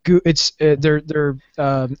it's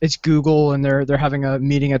Google, and they're having a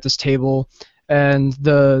meeting at this table, and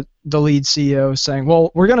the lead CEO is saying,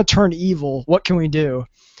 "Well, we're going to turn evil. What can we do?"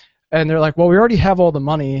 And they're like, "Well, we already have all the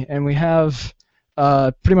money, and we have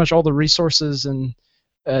pretty much all the resources and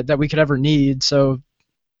that we could ever need. So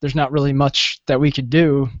there's not really much that we could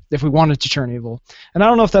do if we wanted to turn evil." And I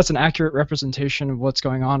don't know if that's an accurate representation of what's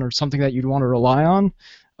going on or something that you'd want to rely on.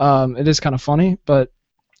 It is kind of funny, but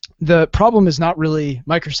the problem is not really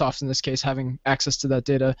Microsoft in this case having access to that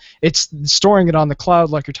data. It's storing it on the cloud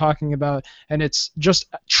like you're talking about, and it's just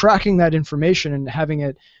tracking that information and having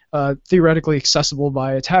it theoretically accessible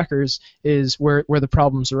by attackers is where the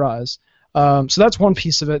problems arise. So that's one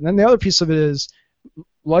piece of it. And then the other piece of it is,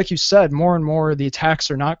 like you said, more and more the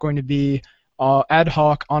attacks are not going to be ad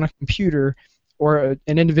hoc on a computer or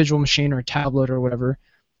an individual machine or a tablet or whatever.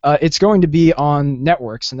 It's going to be on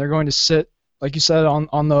networks, and they're going to sit, like you said,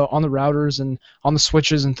 on the routers and on the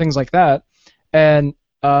switches and things like that. And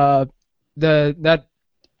that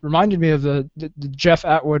reminded me of the Jeff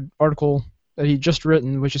Atwood article that he just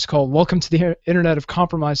written, which is called "Welcome to the Internet of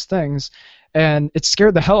Compromised Things," and it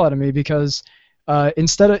scared the hell out of me because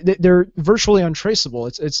they're virtually untraceable.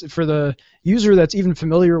 It's for the user that's even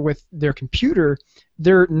familiar with their computer,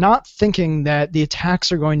 they're not thinking that the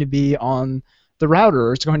attacks are going to be on the router,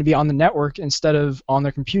 or it's going to be on the network instead of on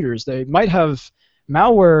their computers. They might have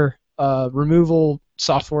malware removal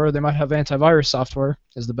software, they might have antivirus software,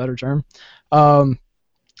 is the better term.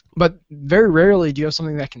 But very rarely do you have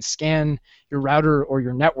something that can scan your router or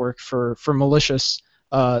your network for malicious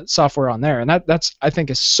software on there. And that's I think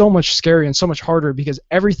is so much scarier and so much harder because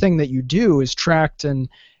everything that you do is tracked and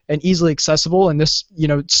easily accessible. And this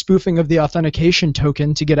spoofing of the authentication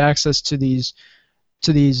token to get access to these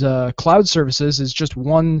cloud services is just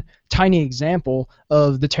one tiny example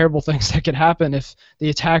of the terrible things that could happen if the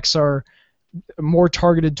attacks are more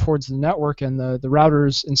targeted towards the network and the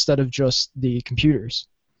routers instead of just the computers.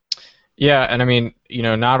 Yeah, and I mean,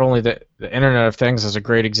 not only the Internet of Things is a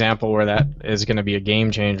great example where that is going to be a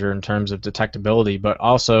game changer in terms of detectability, but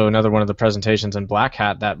also another one of the presentations in Black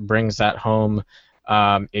Hat that brings that home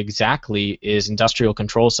exactly is industrial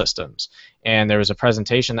control systems. And there was a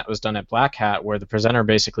presentation that was done at Black Hat where the presenter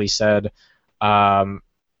basically said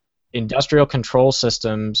industrial control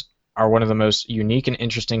systems are one of the most unique and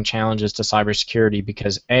interesting challenges to cybersecurity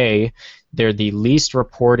because A, they're the least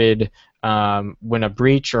reported. When a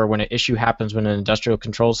breach or when an issue happens with an industrial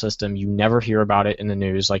control system, you never hear about it in the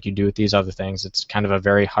news like you do with these other things. It's kind of a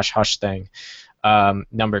very hush-hush thing.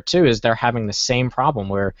 Number two is they're having the same problem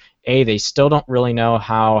where, A, they still don't really know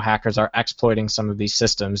how hackers are exploiting some of these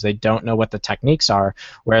systems. They don't know what the techniques are,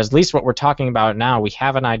 whereas at least what we're talking about now, we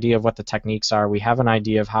have an idea of what the techniques are. We have an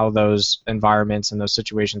idea of how those environments and those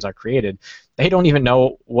situations are created. They don't even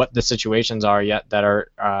know what the situations are yet that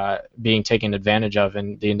are being taken advantage of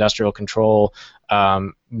in the industrial control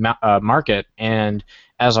market. And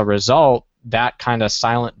as a result, that kind of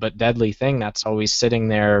silent but deadly thing that's always sitting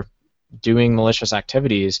there doing malicious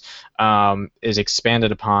activities is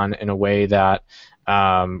expanded upon in a way that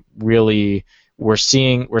really we're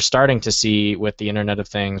starting to see with the Internet of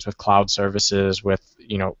Things, with cloud services, with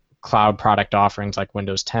cloud product offerings like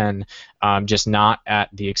Windows 10, just not at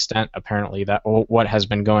the extent apparently that what has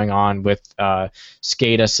been going on with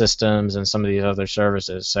SCADA systems and some of these other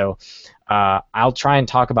services. So I'll try and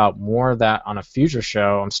talk about more of that on a future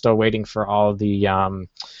show. I'm still waiting for all of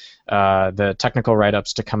the technical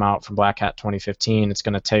write-ups to come out from Black Hat 2015. It's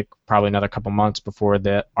going to take probably another couple months before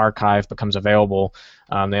the archive becomes available.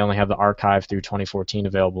 They only have the archive through 2014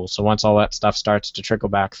 available. So once all that stuff starts to trickle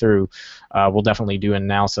back through, we'll definitely do an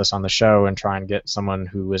analysis on the show and try and get someone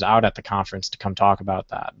who was out at the conference to come talk about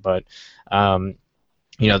that. But the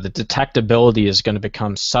detectability is going to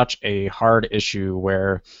become such a hard issue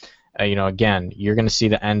where again, you're going to see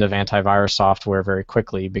the end of antivirus software very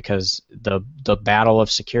quickly because the battle of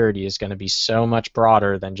security is going to be so much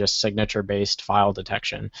broader than just signature-based file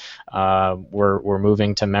detection. We're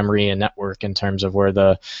moving to memory and network in terms of where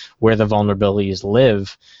the vulnerabilities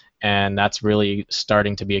live, and that's really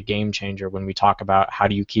starting to be a game changer when we talk about how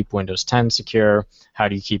do you keep Windows 10 secure, how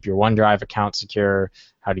do you keep your OneDrive account secure,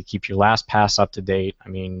 How do you keep your LastPass up to date? I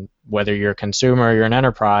mean, whether you're a consumer or you're an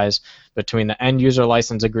enterprise, between the end user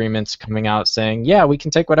license agreements coming out saying, yeah, we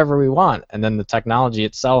can take whatever we want, and then the technology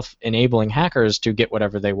itself enabling hackers to get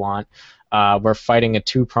whatever they want, we're fighting a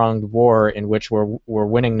two-pronged war in which we're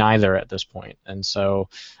winning neither at this point. And so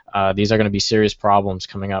these are going to be serious problems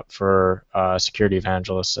coming up for security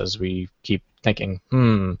evangelists as we keep thinking,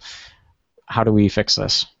 how do we fix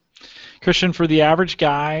this? Christian, for the average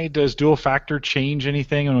guy, does dual factor change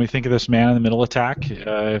anything when we think of this man-in-the-middle attack?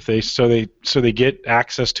 If they get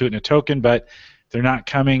access to it in a token, but they're not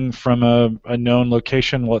coming from a known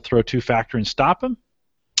location, will it throw two-factor and stop them?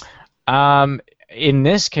 In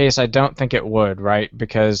this case, I don't think it would, right?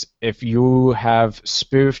 Because if you have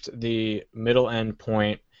spoofed the middle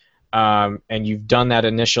endpoint and you've done that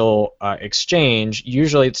initial exchange,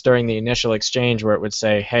 usually it's during the initial exchange where it would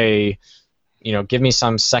say, hey, give me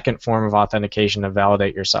some second form of authentication to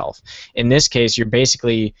validate yourself. In this case,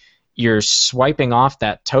 you're swiping off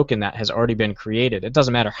that token that has already been created. It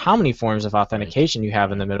doesn't matter how many forms of authentication you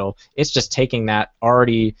have in the middle. It's just taking that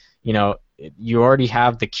already, you already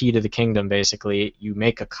have the key to the kingdom, basically. You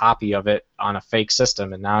make a copy of it on a fake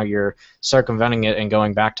system, and now you're circumventing it and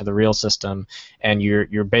going back to the real system, and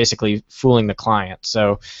you're basically fooling the client.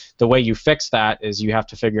 So the way you fix that is you have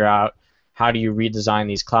to figure out, how do you redesign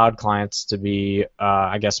these cloud clients to be,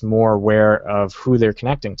 I guess, more aware of who they're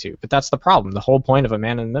connecting to? But that's the problem. The whole point of a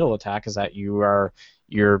man-in-the-middle attack is that you're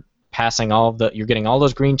passing you're getting all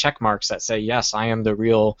those green check marks that say, yes, I am the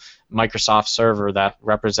real Microsoft server that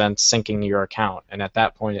represents syncing your account. And at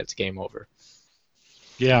that point, it's game over.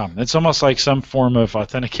 Yeah, it's almost like some form of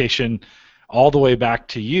authentication all the way back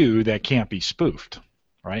to you that can't be spoofed,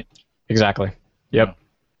 right? Exactly. Yep.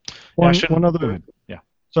 Yeah. One other.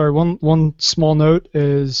 Sorry, one small note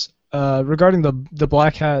is regarding the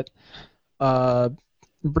Black Hat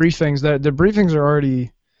briefings. That the briefings are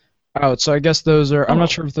already out, so I guess those are. I'm not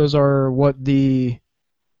sure if those are what the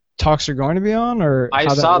talks are going to be on, or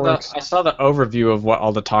how that works. I saw the overview of what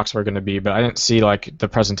all the talks were going to be, but I didn't see like the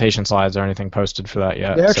presentation slides or anything posted for that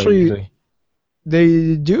yet.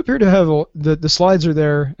 They do appear to have the slides are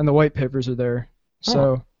there and the white papers are there.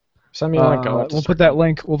 So. Send me a link. We'll put that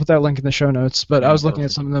link. We'll put that link in the show notes. But I was looking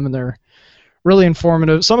at some of them, and they're really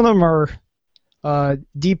informative. Some of them are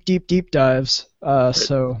deep dives.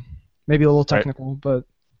 So maybe a little technical, but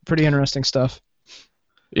pretty interesting stuff.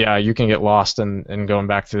 Yeah, you can get lost in going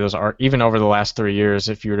back through those even over the last 3 years.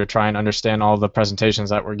 If you were to try and understand all the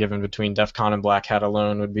presentations that were given between DEF CON and Black Hat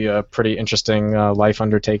alone, would be a pretty interesting life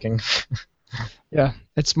undertaking. Yeah,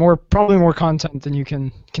 it's probably more content than you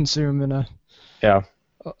can consume in a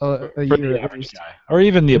for the average guy, or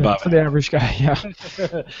even the above. For the average guy,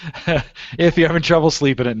 yeah. If you're having trouble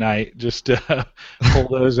sleeping at night, just pull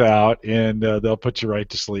those out, and they'll put you right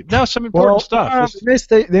to sleep. Now, some important stuff.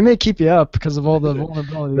 They may keep you up because of all the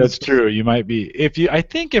vulnerabilities. That's true. You might be. I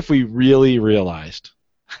think if we really realized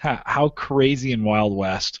how crazy and Wild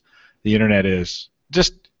West the internet is,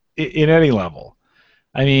 just in any level,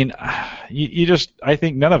 I mean, I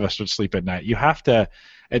think none of us would sleep at night. You have to,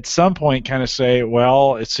 at some point, kind of say,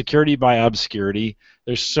 well, it's security by obscurity.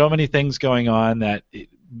 There's so many things going on that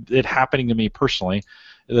it happening to me personally,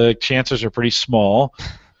 the chances are pretty small.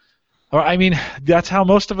 Or, I mean, that's how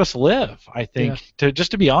most of us live, I think,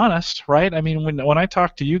 to be honest, right? I mean, when I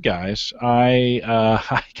talk to you guys, I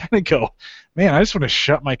kind of go, man, I just want to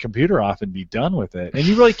shut my computer off and be done with it. And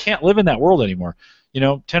you really can't live in that world anymore.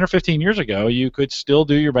 10 or 15 years ago, you could still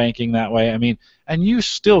do your banking that way. I mean, and you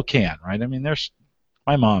still can, right? I mean,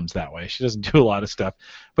 my mom's that way. She doesn't do a lot of stuff,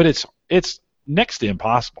 but it's next to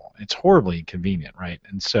impossible. It's horribly inconvenient, right?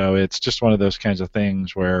 And so it's just one of those kinds of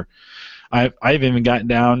things where I've even gotten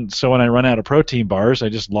down. So when I run out of protein bars, I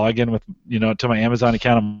just log in with to my Amazon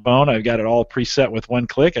account on my phone. I've got it all preset with one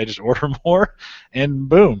click. I just order more, and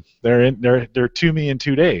boom, they're to me in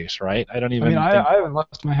 2 days, right? I haven't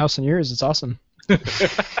left my house in years. It's awesome.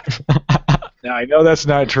 Now I know that's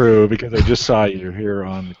not true because I just saw you here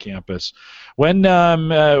on the campus. When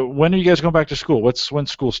are you guys going back to school? When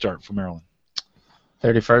school start for Maryland?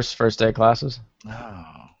 31st, first day of classes. Oh,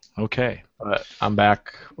 okay. But I'm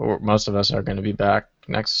back, or most of us are going to be back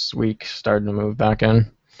next week, starting to move back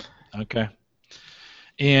in. Okay.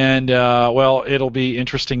 And, well, it'll be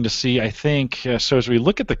interesting to see, I think. So as we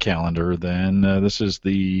look at the calendar, then, today's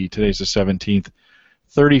the 17th.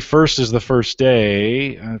 31st is the first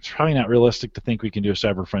day. It's probably not realistic to think we can do a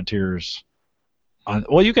Cyber Frontiers.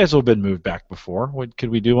 Well, you guys have been moved back before. Could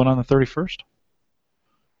we do one on the 31st?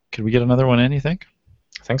 Could we get another one in, you think?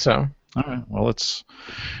 I think so. All right. Well, let's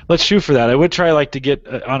shoot for that. I would try to get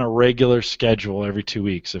on a regular schedule every 2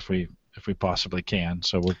 weeks if we possibly can.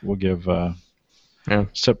 So we'll give Yeah.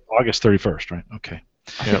 So August 31st, right? Okay.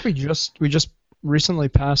 I think we just recently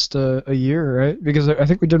passed a year, right? Because I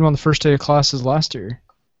think we did one the first day of classes last year.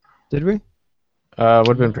 Did we? Would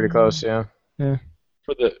have been pretty close, yeah. Yeah.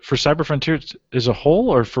 For Cyber Frontiers as a whole,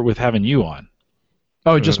 or with having you on?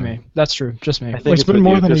 Oh, just me. That's true. Just me. I think It's it's been with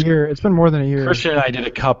more you, than a 'cause year. It's been more than a year. Christian and I did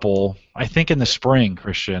a couple, I think in the spring,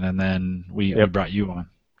 Christian, and then we brought you on.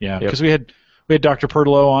 Yeah, because we had Dr.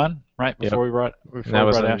 Pertolo on right before we brought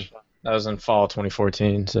Ash. That was in fall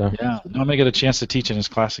 2014. So yeah, I'm gonna get a chance to teach in his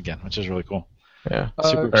class again, which is really cool. Yeah,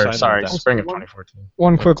 super excited. Sorry, about that. spring of 2014.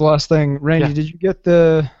 One quick last thing, Randy, did you get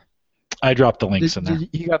the? I dropped the links in there.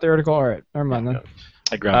 You got the article? All right, never mind then.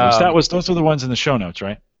 I grabbed those. Those are the ones in the show notes,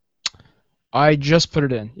 right? I just put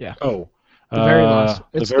it in. Yeah. Oh. The very last.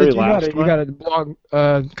 The very last. You got it. Blog.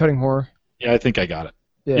 Cutting horror. Yeah, I think I got it.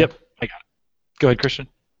 Yeah. Yep, I got it. Go ahead, Christian.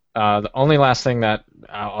 The only last thing that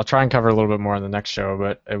I'll try and cover a little bit more in the next show,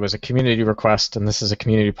 but it was a community request, and this is a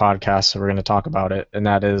community podcast, so we're going to talk about it, and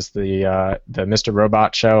that is the Mr.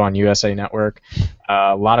 Robot show on USA Network.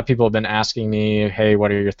 A lot of people have been asking me, hey,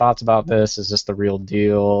 what are your thoughts about this? Is this the real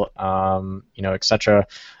deal? Etc.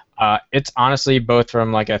 It's honestly, both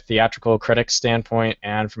from like a theatrical critic standpoint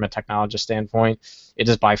and from a technologist standpoint, it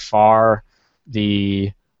is by far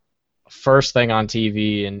the first thing on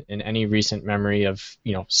TV in any recent memory of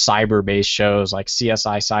cyber-based shows like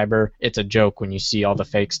CSI Cyber. It's a joke when you see all the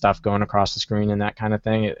fake stuff going across the screen and that kind of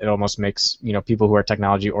thing. It almost makes people who are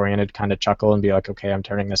technology oriented kind of chuckle and be like, okay, I'm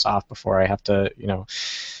turning this off before I have to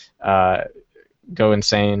go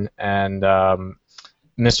insane. And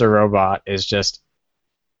Mr. Robot is just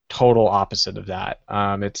total opposite of that.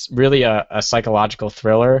 It's really a psychological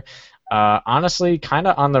thriller. Honestly, kind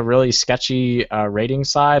of on the really sketchy rating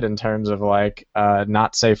side in terms of like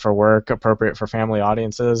not safe for work, appropriate for family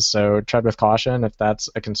audiences. So tread with caution if that's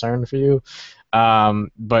a concern for you.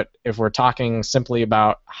 But if we're talking simply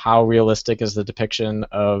about how realistic is the depiction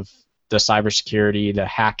of the cybersecurity, the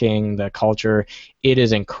hacking, the culture, it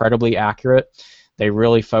is incredibly accurate. They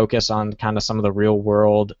really focus on kind of some of the real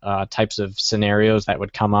world types of scenarios that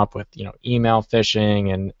would come up with email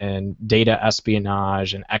phishing and data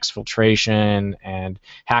espionage and exfiltration and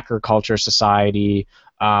hacker culture society.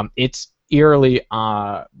 It's eerily,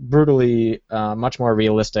 brutally much more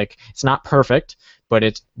realistic. It's not perfect, but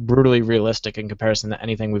it's brutally realistic in comparison to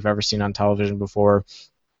anything we've ever seen on television before.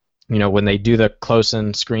 When they do the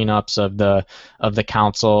close-in screen-ups of the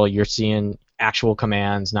council, you're seeing actual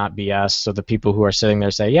commands, not BS. So the people who are sitting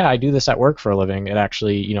there say, yeah, I do this at work for a living. It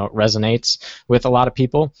actually, resonates with a lot of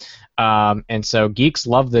people. And so geeks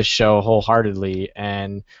love this show wholeheartedly.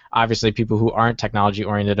 And obviously people who aren't technology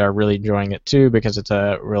oriented are really enjoying it too, because it's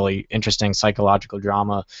a really interesting psychological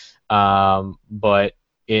drama. But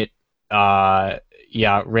it,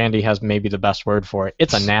 Randy has maybe the best word for it.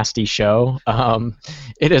 It's a nasty show.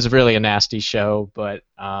 It is really a nasty show, but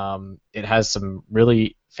it has some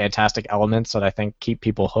really fantastic elements that I think keep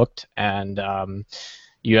people hooked, and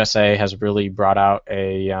USA has really brought out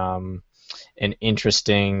an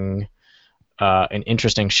interesting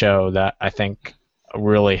show that I think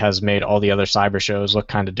really has made all the other cyber shows look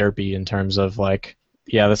kind of derpy in terms of like,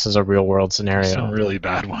 yeah, this is a real world scenario. Some really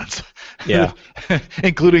bad ones. Yeah.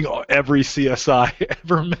 Including every CSI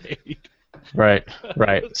ever made. Right.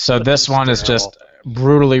 So this one is just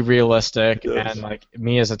brutally realistic, and like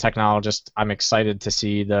me as a technologist, I'm excited to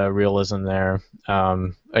see the realism there.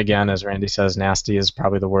 Again, as Randy says, nasty is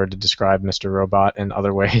probably the word to describe Mr. Robot in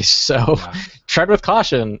other ways. So tread with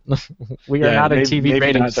caution. We are not a TV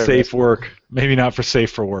rating not service. Safe work. Maybe not for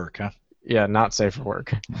safe for work, huh? Yeah, not safe for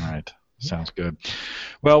work. All right. Sounds good.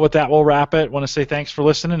 Well, with that, we'll wrap it. Want to say thanks for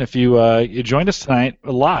listening. If you joined us tonight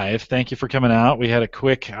live, thank you for coming out. We had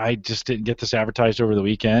I just didn't get this advertised over the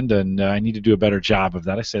weekend, and I need to do a better job of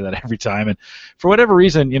that. I say that every time. And for whatever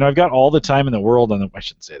reason, I've got all the time in the world I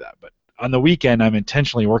shouldn't say that, but on the weekend, I'm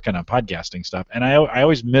intentionally working on podcasting stuff, and I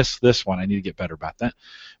always miss this one. I need to get better about that.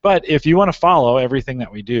 But if you want to follow everything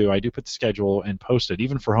that we do, I do put the schedule and post it,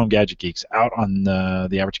 even for Home Gadget Geeks, out on the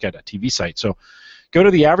averageguy.tv site. So go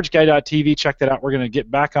to theaverageguy.tv, check that out. We're going to get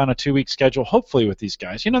back on a 2-week schedule, hopefully, with these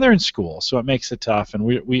guys. They're in school, so it makes it tough, and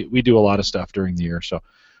we do a lot of stuff during the year. So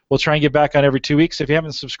we'll try and get back on every 2 weeks. If you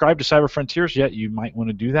haven't subscribed to Cyber Frontiers yet, you might want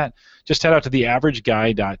to do that. Just head out to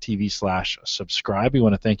theaverageguy.tv/subscribe. We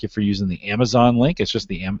want to thank you for using the Amazon link. It's just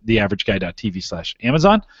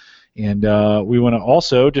theaverageguy.tv/Amazon. And we want to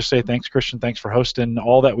also just say thanks, Christian. Thanks for hosting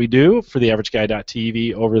all that we do for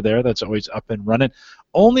theaverageguy.tv over there. That's always up and running,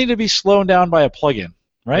 only to be slowed down by a plugin,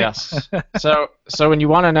 right? Yes. So when you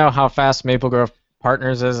want to know how fast Maple Grove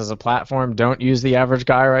Partners is as a platform. Don't use the average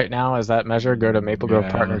guy right now as that measure. Go to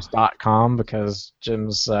maplegrovepartners.com because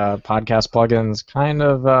Jim's podcast plugins kind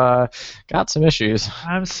of got some issues.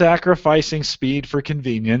 I'm sacrificing speed for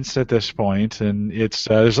convenience at this point, and it's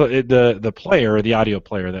the player, the audio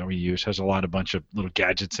player that we use, has a bunch of little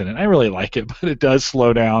gadgets in it. I really like it, but it does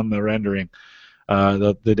slow down the rendering,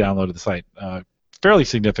 the download of the site fairly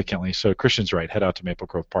significantly. So Christian's right. Head out to Maple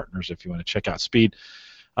Grove Partners if you want to check out speed.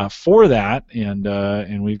 For that,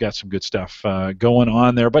 and we've got some good stuff going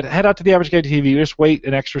on there. But head out to the Average Guy TV. Just wait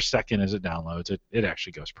an extra second as it downloads. It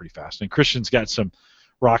actually goes pretty fast. And Christian's got some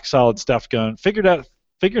rock solid stuff going. Figured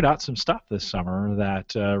out some stuff this summer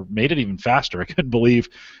that made it even faster. I couldn't believe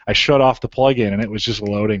I shut off the plugin and it was just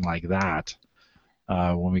loading like that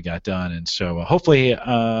when we got done. And so hopefully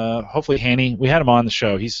Hanny, we had him on the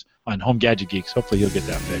show. He's on Home Gadget Geeks. Hopefully he'll get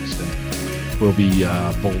that fixed. And we'll be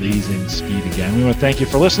blazing speed again. We want to thank you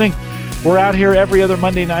for listening. We're out here every other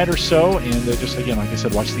Monday night or so, and just again, like I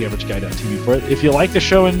said, watch theaverageguy.tv for it. If you like the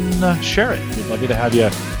show, and share it. We'd love you to have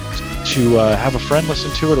have a friend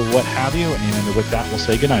listen to it or what have you. And with that, we'll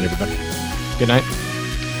say good night, everybody. Good night.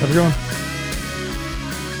 Have a good one.